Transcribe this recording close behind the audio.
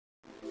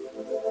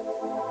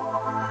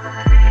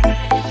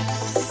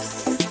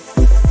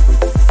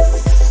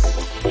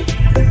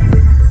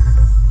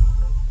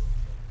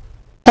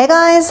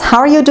guys, how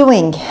are you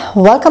doing?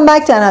 Welcome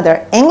back to another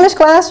English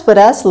class with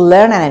us,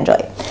 Learn and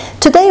Enjoy.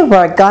 Today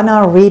we're gonna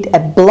read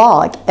a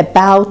blog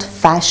about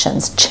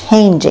fashions,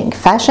 changing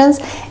fashions,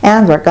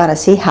 and we're gonna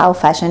see how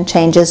fashion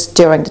changes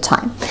during the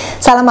time.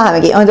 سلام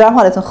همگی، امیدوارم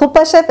حالتون خوب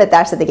باشه. به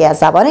درس دیگه از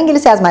زبان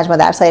انگلیسی از مجموعه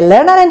درس‌های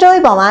Learn and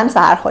Enjoy با من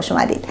سحر خوش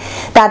اومدید.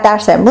 در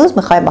درس امروز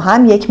می‌خوایم با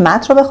هم یک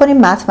متن رو بخونیم.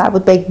 متن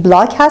مربوط به یک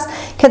بلاگ هست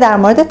که در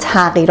مورد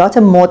تغییرات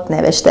مد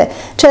نوشته.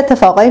 چه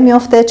اتفاقایی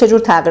میفته، چه جور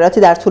تغییراتی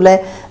در طول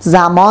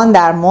زمان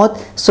در مد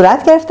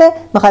صورت گرفته.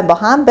 می‌خوایم با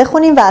هم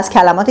بخونیم و از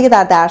کلماتی که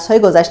در درس‌های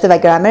گذشته و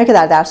گرامر که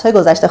در درس‌های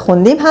گذشته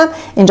خوندیم هم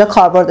اینجا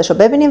کاربردش رو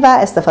ببینیم و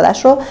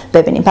استفادهش رو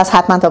ببینیم. پس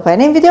حتما تا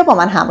پایان این ویدیو با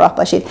من همراه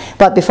باشید.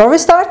 But before we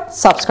start,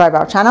 subscribe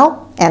our channel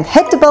and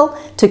hit the bell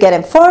to get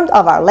informed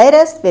of our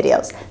latest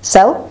videos.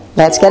 So,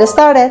 let's get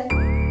started.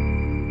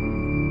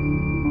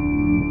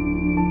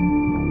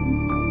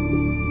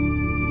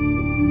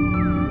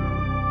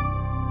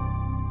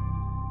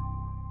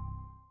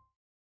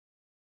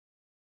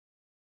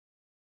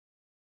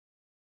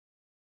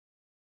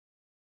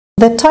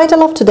 The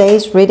title of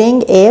today's reading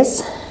is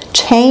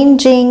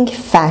Changing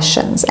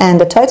Fashions and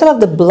the title of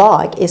the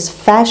blog is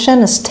Fashion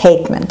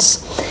Statements.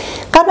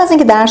 قبل از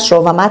اینکه درس رو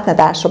و متن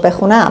درس رو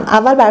بخونم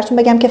اول براتون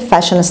بگم که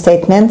Fashion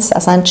Statements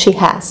اصلا چی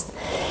هست.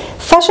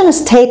 Fashion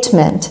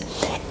Statement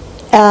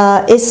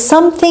is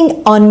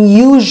something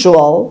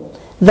unusual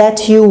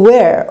that you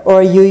wear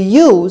or you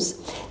use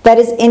that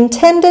is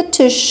intended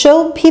to show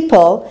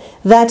people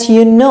that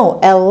you know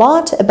a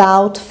lot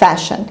about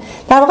fashion.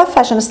 در واقع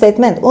Fashion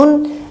Statement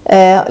اون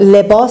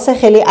لباس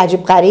خیلی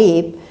عجیب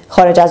غریب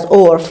خارج از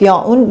عرف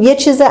یا اون یه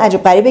چیز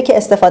عجیب غریبی که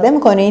استفاده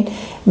میکنین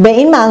به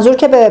این منظور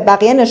که به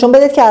بقیه نشون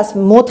بدید که از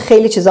مد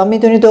خیلی چیزا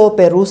میدونید و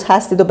به روز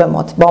هستید و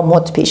با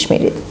مد پیش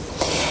میرید.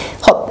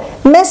 خب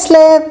مثل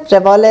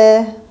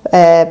روال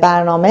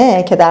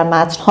برنامه که در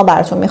متن‌ها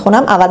براتون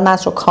میخونم، اول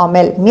متن رو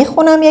کامل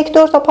میخونم یک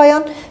دور تا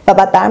پایان و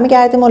بعد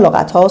برمیگردیم و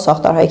لغت‌ها و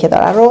ساختارهایی که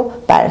داره رو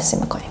بررسی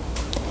میکنیم.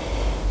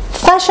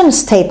 Fashion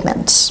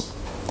statements.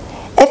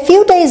 A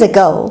few days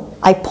ago,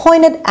 I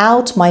pointed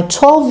out my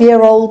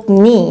 12-year-old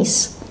niece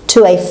to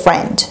a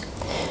friend.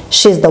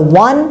 She's the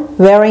one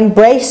wearing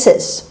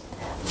braces,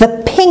 the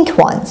pink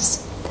ones.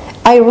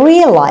 I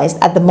realized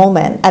at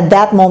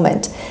that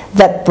moment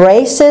that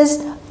braces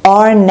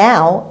are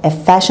now a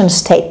fashion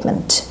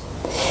statement.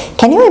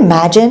 Can you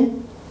imagine?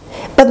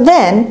 But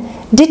then,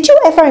 did you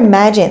ever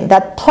imagine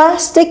that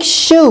plastic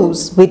shoes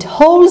with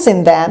holes in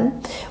them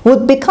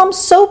would become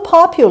so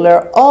popular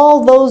all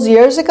those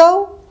years ago?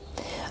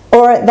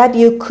 Or that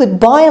you could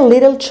buy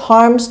little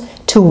charms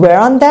to wear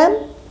on them?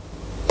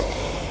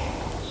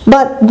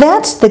 But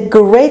that's the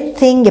great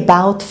thing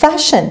about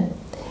fashion.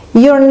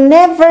 You're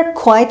never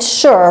quite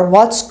sure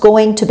what's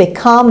going to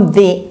become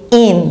the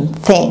in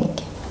thing.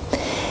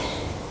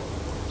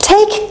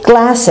 Take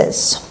glasses.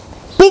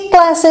 Big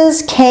glasses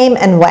came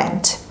and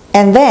went,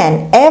 and then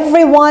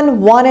everyone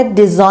wanted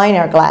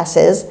designer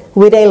glasses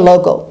with a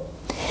logo.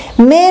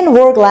 Men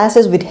wore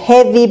glasses with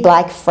heavy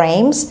black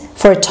frames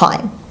for a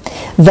time.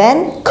 Then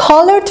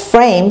colored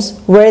frames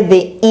were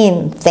the in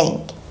thing.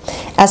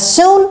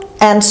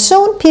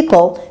 Soon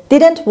people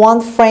didn't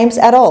want frames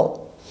at all.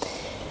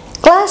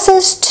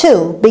 Glasses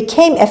too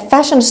became a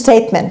fashion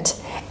statement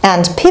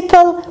and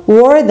people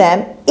wore them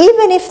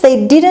even if they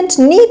didn't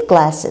need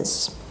glasses.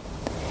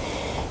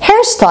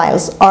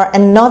 Hairstyles are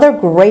another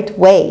great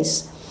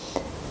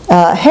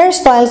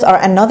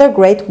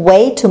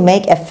way to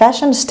make a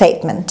fashion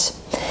statement.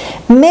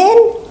 Men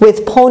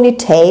with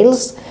ponytails,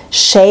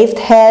 shaved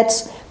heads,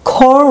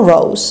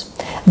 cornrows,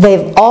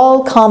 they've all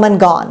come and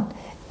gone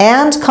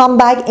and come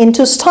back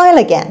into style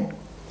again.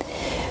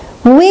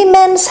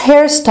 Women's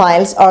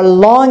hairstyles are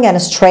long and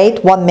straight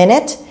one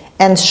minute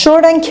and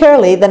short and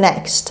curly the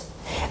next.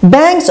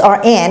 Bangs are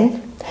in.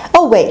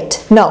 Oh wait,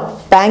 no,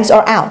 bangs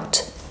are out.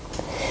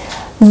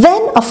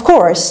 Then of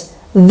course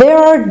there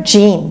are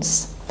jeans.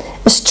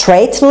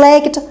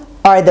 Straight-legged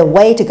are the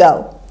way to go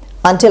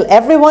until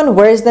everyone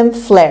wears them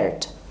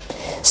flared.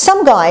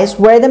 Some guys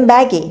wear them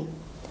baggy.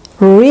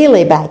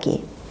 Really baggy.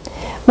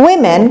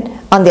 Women,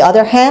 on the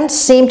other hand,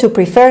 seem to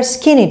prefer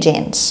skinny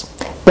jeans.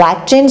 Black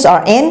jeans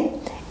are in,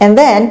 and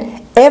then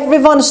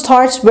everyone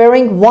starts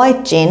wearing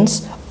white jeans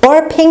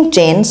or pink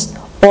jeans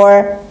or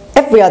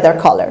every other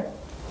color.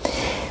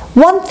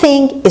 One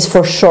thing is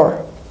for sure,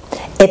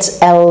 it's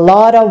a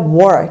lot of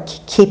work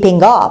keeping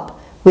up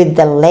with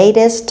the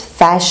latest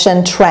fashion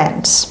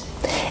trends.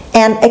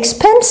 And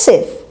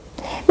expensive.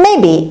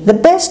 Maybe the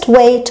best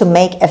way to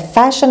make a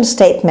fashion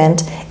statement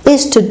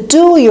is to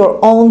do your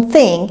own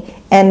thing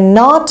and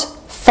not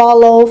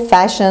follow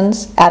fashions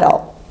at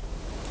all.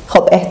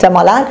 خب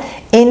احتمالاً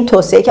این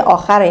توصیه که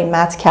آخر این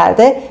متن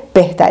کرده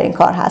بهترین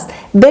کار هست.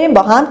 بریم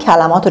با هم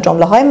کلمات و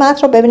جمله های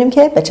متن رو ببینیم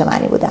که به چه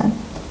معنی بودن.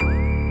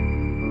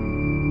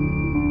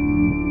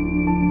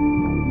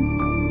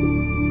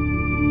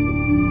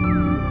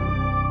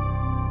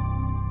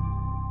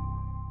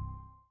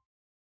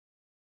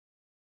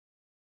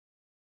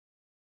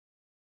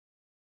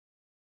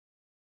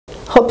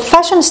 خب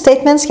فشن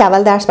استیتمنتس که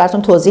اول درس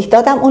براتون توضیح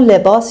دادم، اون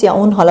لباس یا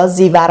اون حالا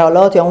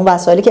زیورالات یا اون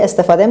وسایلی که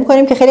استفاده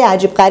میکنیم که خیلی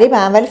عجیب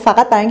غریبن، ولی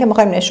فقط برای اینکه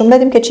میخوایم نشون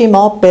بدیم که چی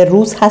ما به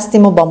روز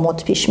هستیم و با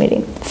مد پیش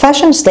میریم.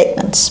 فشن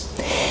استیتمنتس.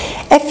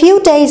 A few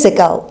days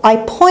ago I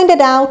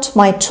pointed out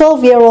my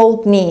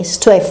 12-year-old niece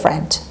to a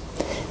friend.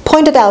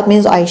 Pointed out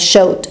means I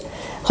showed.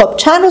 خب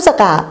چند روز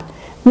قبل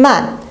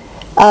من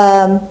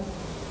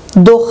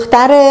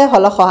دختر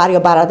حالا خواهر یا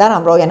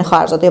برادرم رو، یعنی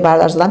خواهرزاده یا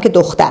برادرزادم که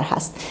دختر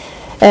هست،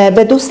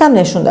 به دوستم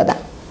نشون دادم،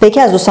 به یکی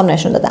از دوستام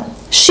نشون دادم.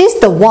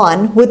 She's the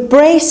one with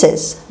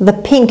braces, the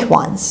pink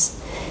ones.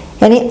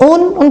 یعنی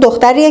اون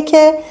دختریه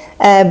که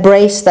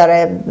brace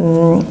داره،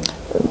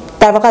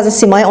 در واقع از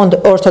سیمای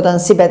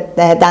ارتودنسی به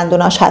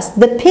دندوناش هست.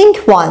 The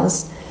pink ones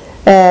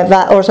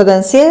و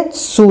ارتودنسی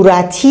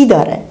صورتی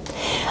داره.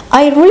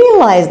 I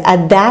realized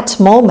at that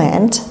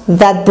moment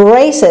that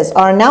braces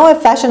are now a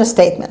fashion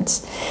statement.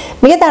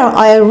 میگه در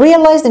I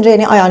realized اینجا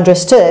یعنی I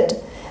understood.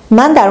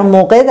 من در اون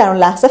موقع، در اون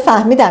لحظه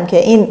فهمیدم که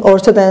این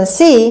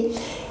ارتودنسی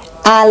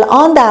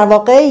الان در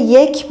واقع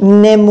یک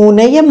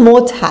نمونه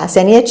مد هست،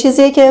 یعنی یه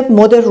چیزیه که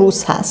مد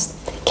روز هست.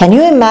 Can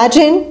you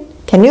imagine?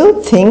 Can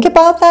you think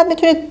about that?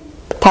 میتونید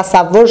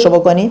تصورشو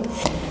بکنید؟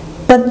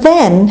 But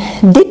then,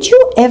 did you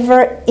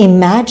ever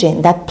imagine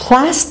that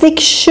plastic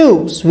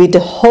shoes with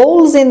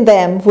holes in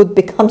them would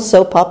become so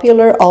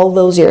popular all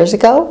those years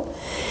ago?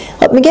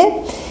 میگه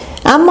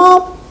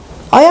اما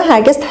آیا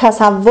هرگز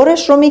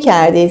تصورش رو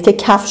میکردید که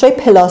کفشای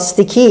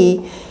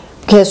پلاستیکی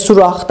که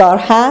سوراخدار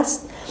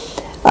هست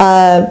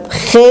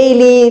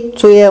خیلی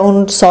توی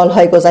اون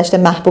سالهای گذشته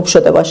محبوب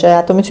شده باشه؟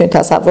 حتی میتونید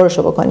تصورش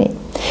رو بکنید.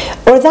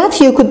 Or that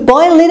you could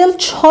buy little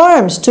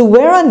charms to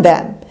wear on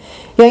them.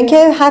 یا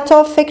اینکه حتی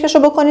فکرشو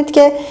بکنید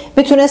که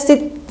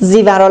میتونستید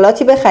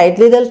زیورالاتی بخرید.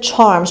 little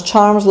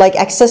charms like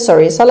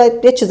accessories. حالا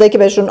یه چیزایی که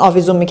بهشون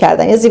آویزون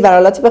میکردن، یه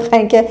زیورالاتی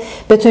بخرید که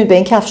بتونید به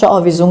این کفشا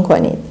آویزون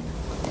کنید.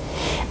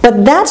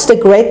 But that's the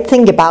great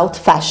thing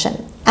about fashion.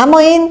 اما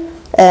این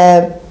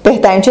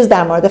بهترین چیز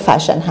در مورد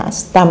فشن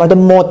هست، در مورد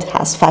مد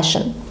هست.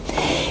 فشن.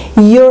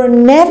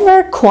 You're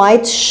never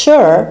quite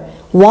sure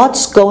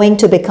what's going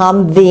to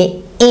become the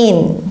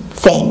in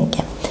thing.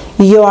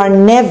 You are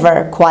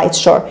never quite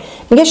sure.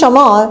 میگه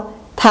شما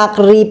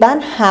تقریبا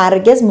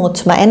هرگز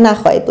مطمئن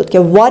نخواهید بود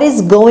که what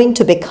is going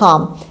to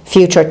become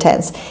future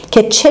tense،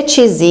 که چه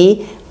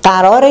چیزی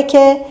قراره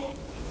که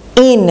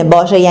این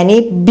باشه،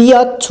 یعنی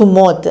بیاد تو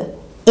مد.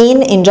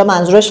 این اینجا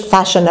منظورش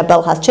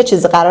fashionable هست، چه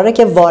چیزی قراره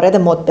که وارد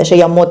مد بشه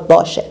یا مد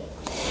باشه.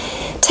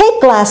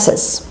 Take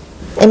glasses.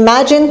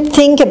 Imagine,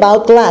 think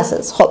about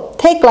glasses. خب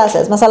take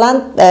glasses،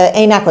 مثلا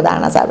عینک رو در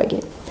نظر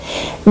بگیرید.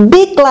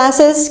 Big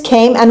glasses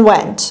came and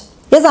went.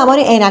 یه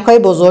زمانی عینک‌های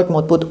بزرگ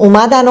مد بود،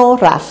 اومدن و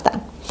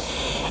رفتن.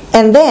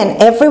 And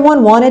then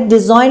everyone wanted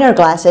designer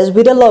glasses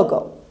with a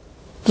logo.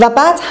 و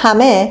بعد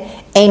همه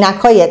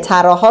عینک‌های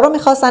طراحا رو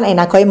می‌خواستن،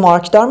 عینک‌های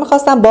مارکدار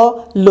می‌خواستن با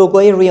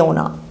لوگوی روی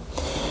اونا.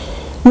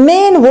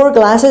 Men wore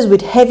glasses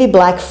with heavy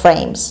black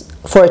frames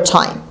for a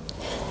time.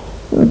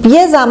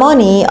 یه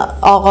زمانی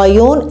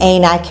آقایون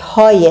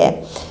عینک‌هایی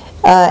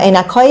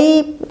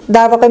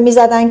در واقع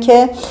می‌زدن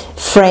که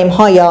فریم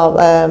ها یا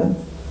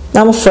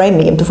نمو فریم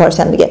میگیم تو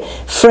فارسی هم دیگه،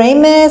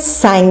 فریم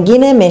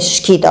سنگین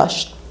مشکی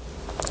داشت.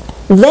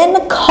 Then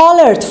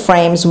colored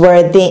frames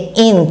were the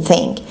in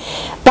thing.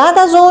 بعد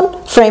از اون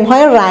فریم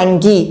های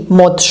رنگی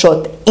مد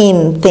شد.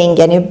 in thing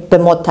یعنی به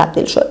مد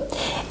تبدیل شد.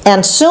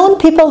 And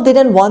soon people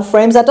didn't want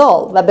frames at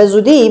all. و به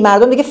زودی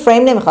مردم دیگه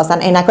فریم نمیخواستن.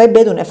 عینک‌های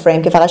بدون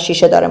فریم که فقط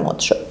شیشه داره مد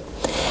شد.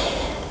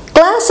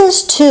 Glasses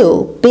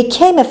too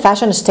became a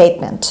fashion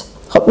statement.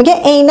 خب میگه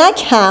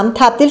عینک هم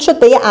تبدیل شد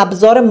به یه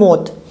ابزار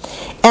مد.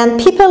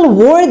 And people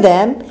wore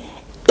them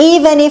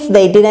even if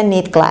they didn't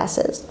need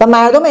glasses. و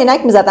مردم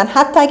عینک میزدن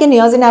حتی اگه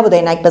نیازی نبود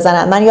عینک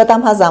بزنن. من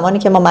یادم هست زمانی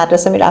که ما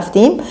مدرسه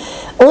میرفتیم،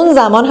 اون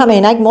زمان هم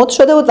عینک مد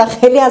شده بود و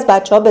خیلی از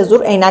بچه‌ها به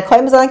زور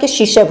عینک‌های میزدن که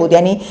شیشه بود،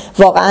 یعنی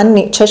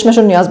واقعا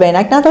چشمشون نیاز به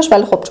عینک نداشت،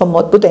 ولی خب چون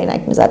مد بود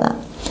عینک میزدن.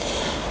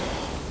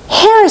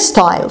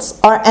 Hairstyles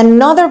are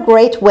another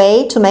great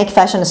way to make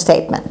fashion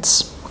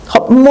statements.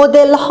 خب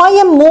مدل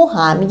های مو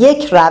هم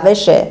یک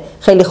روش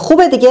خیلی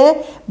خوبه دیگه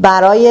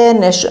برای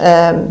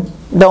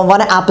به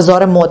عنوان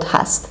ابزار مد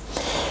هست.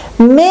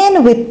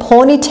 Men with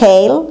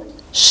ponytail,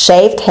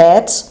 shaved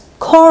heads,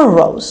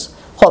 cornrows.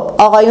 خب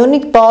آقایونی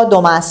با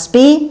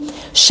دماسبی،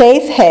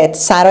 shaved head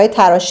سرای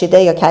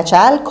تراشیده یا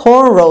کچل،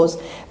 cornrows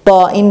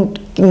با این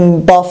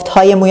بافت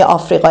های موی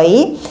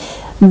آفریقایی.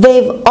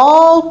 They've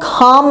all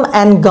come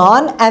and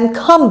gone and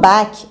come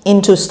back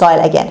into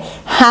style again.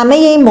 همه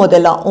این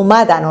مدل ها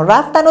اومدن و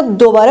رفتن و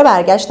دوباره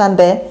برگشتن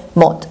به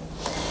مد.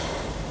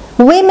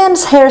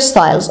 Women's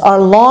hairstyles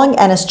are long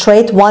and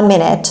straight 1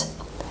 minute.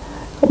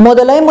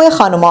 مدل‌های موی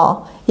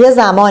خانوما یه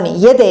زمانی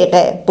 1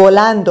 دقیقه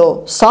بلند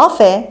و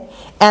صافه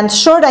and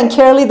short and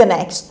curly the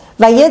next.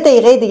 و 1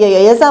 دقیقه دیگه یا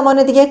یه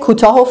زمان دیگه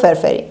کوتاه و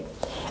فرفری.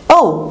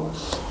 Oh,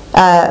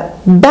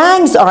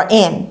 bangs are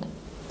in.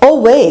 Oh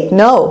wait,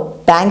 no,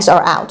 bangs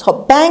are out. خب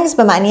bangs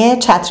به معنی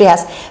چتری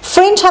هست.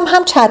 فرینج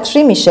هم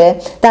چتری میشه.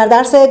 در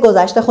درس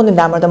گذشته خوندیم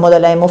در مورد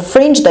مدل‌های مو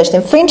فرینج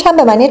داشتیم. فرینج هم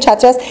به معنی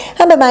چتری است،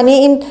 هم به معنی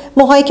این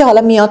موهایی که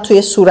حالا میاد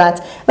توی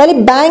صورت.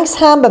 ولی bangs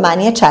هم به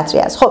معنی چتری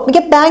است. خب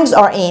میگه bangs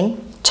are in،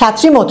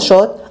 چتری مد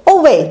شد.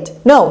 Oh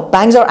wait, no,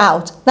 bangs are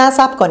out. نه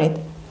صبر کنید،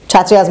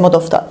 چتری از مد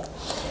افتاد.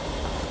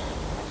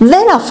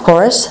 Then of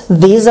course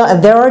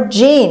there are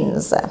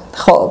jeans.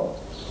 خب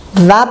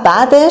و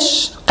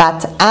بعدش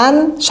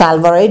قطعاً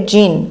شلوارهای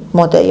جین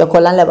مده یا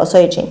کلا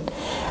لباسهای جین.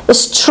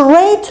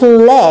 Straight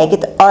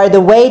legged are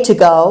the way to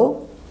go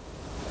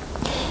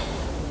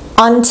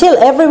until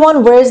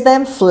everyone wears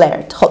them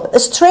flared. خب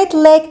straight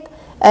legged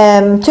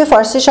توی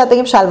فارسی شاید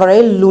بگیم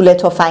شلوارهای لوله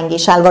تفنگی،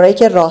 شلوارهایی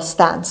که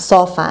راستن،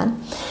 صافن.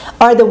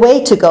 Are the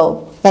way to go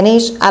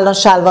یعنی الان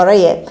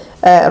شلوارهای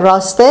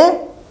راسته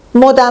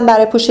مدن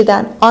برای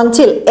پوشیدن.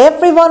 Until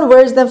everyone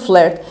wears them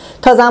flared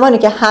تا زمانی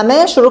که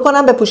همه شروع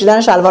کنن به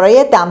پوشیدن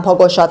شلوارهای دمپا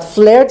گشاد.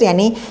 flared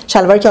یعنی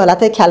شلواری که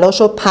حالت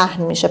کلاش و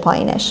پهن میشه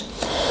پایینش.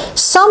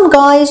 Some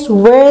guys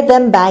wear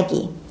them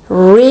baggy,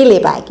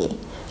 really baggy.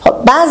 خب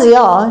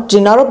بعضیا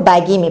جینا رو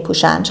بگی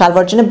میپوشن.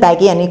 شلوار جین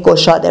بگی یعنی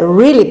گشاده.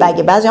 really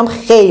baggy. بعضیا هم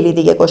خیلی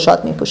دیگه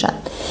گشاد میپوشن.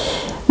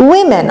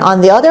 Women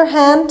on the other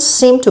hand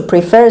seem to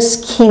prefer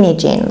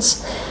skinny jeans.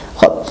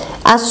 خب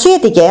از سوی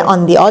دیگه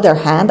on the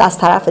other hand از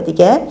طرف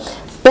دیگه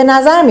به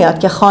نظر میاد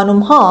که خانوم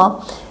ها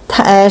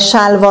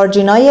شلوار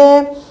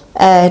جینای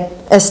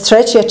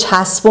استرچ یا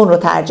چسبون رو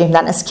ترجیح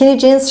میدن.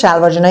 skinny jeans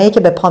شلوار جینایی که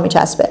به پا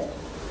میچسبه.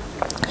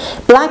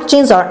 black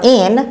jeans are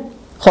in.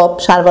 خب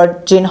شلوار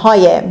جین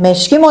های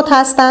مشکی مد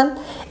هستن.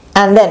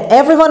 and then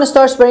everyone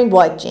starts wearing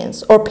white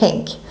jeans or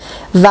pink.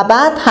 و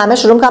بعد همه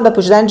شروع میکنن به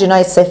پوشیدن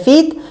جینای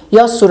سفید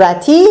یا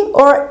صورتی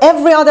or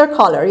every other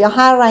color یا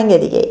هر رنگ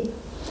دیگه.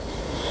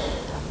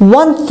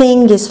 One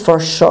thing is for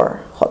sure.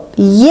 خب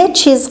یه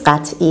چیز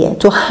قطعیه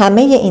تو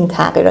همه این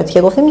تغییراتی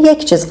که گفتیم،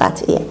 یک چیز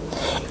قطعیه.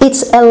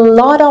 It's a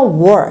lot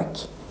of work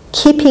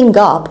keeping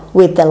up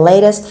with the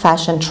latest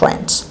fashion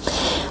trends.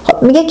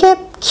 خب میگه که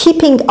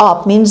keeping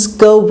up means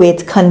go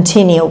with,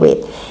 continue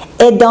with.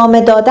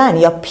 ادامه دادن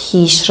یا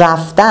پیش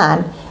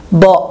رفتن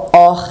با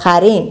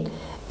آخرین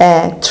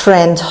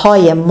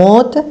ترندهای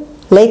مد.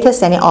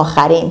 latest یعنی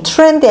آخرین،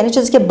 ترند یعنی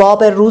چیزی که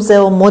باب روزه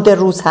و مد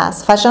روز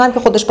هست. فشن هم که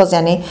خودش باز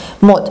یعنی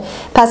مد.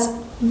 پس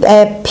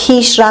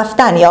پیش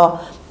رفتن یا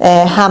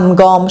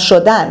همگام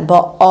شدن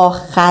با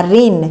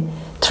آخرین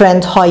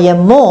ترندهای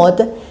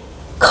مد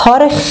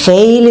کار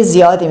خیلی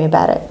زیادی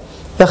میبره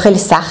یا خیلی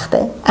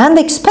سخته. and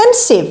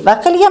expensive و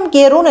خیلی هم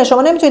گرونه.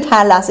 شما نمیتونید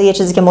هر لحظه یه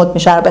چیزی که مد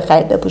میشه رو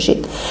بخرید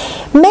بپوشید.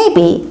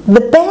 maybe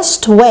the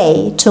best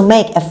way to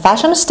make a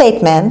fashion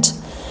statement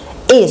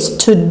is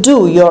to do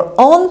your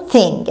own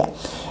thing.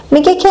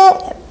 میگه که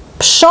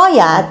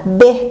شاید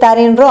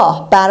بهترین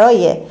راه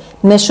برای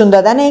نشون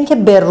دادن اینکه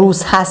به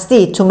روز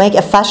هستی to make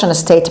a fashion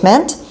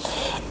statement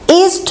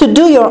is to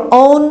do your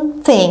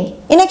own thing.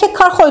 اینه که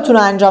کار خودتون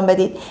رو انجام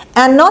بدید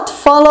and not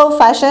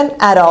follow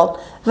fashion at all.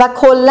 و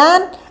کلاً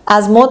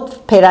از مد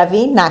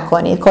پیروی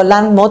نکنید،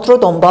 کلاً مد رو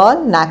دنبال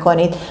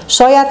نکنید.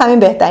 شاید همین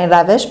بهترین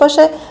روش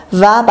باشه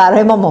و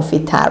برای ما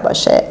مفیدتر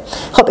باشه.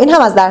 خب این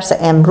هم از درس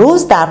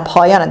امروز. در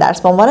پایان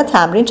درس به عنوان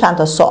تمرین چند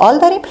تا سوال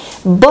داریم.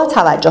 با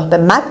توجه به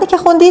متنی که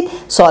خوندید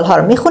سوال‌ها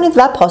رو میخونید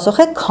و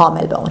پاسخ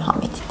کامل به اونها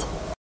میدید.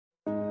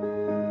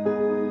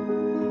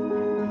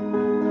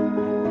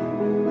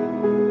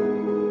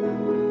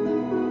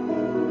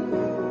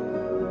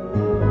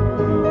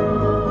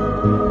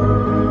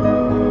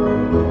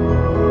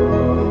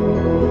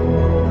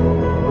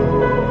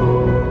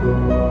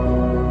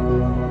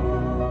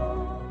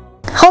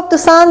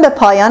 دوستان به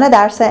پایان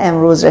درس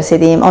امروز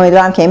رسیدیم.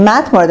 امیدوارم که این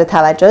متن مورد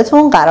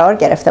توجهتون قرار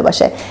گرفته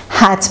باشه.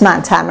 حتما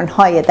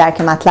تمرین‌های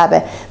درک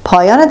مطلب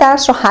پایان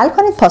درس رو حل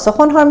کنید. پاسخ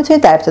اونها رو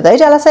میتونید در ابتدای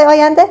جلسه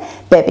آینده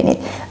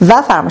ببینید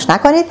و فراموش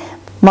نکنید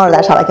ما رو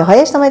در شبکه‌های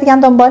اجتماعی دیگه هم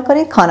دنبال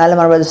کنید. کانال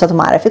ما رو به دوستاتون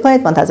معرفی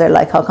کنید. منتظر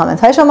لایک ها و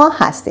کامنت های شما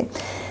هستیم.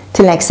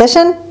 Till next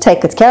session,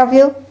 take good care of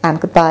you and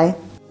goodbye.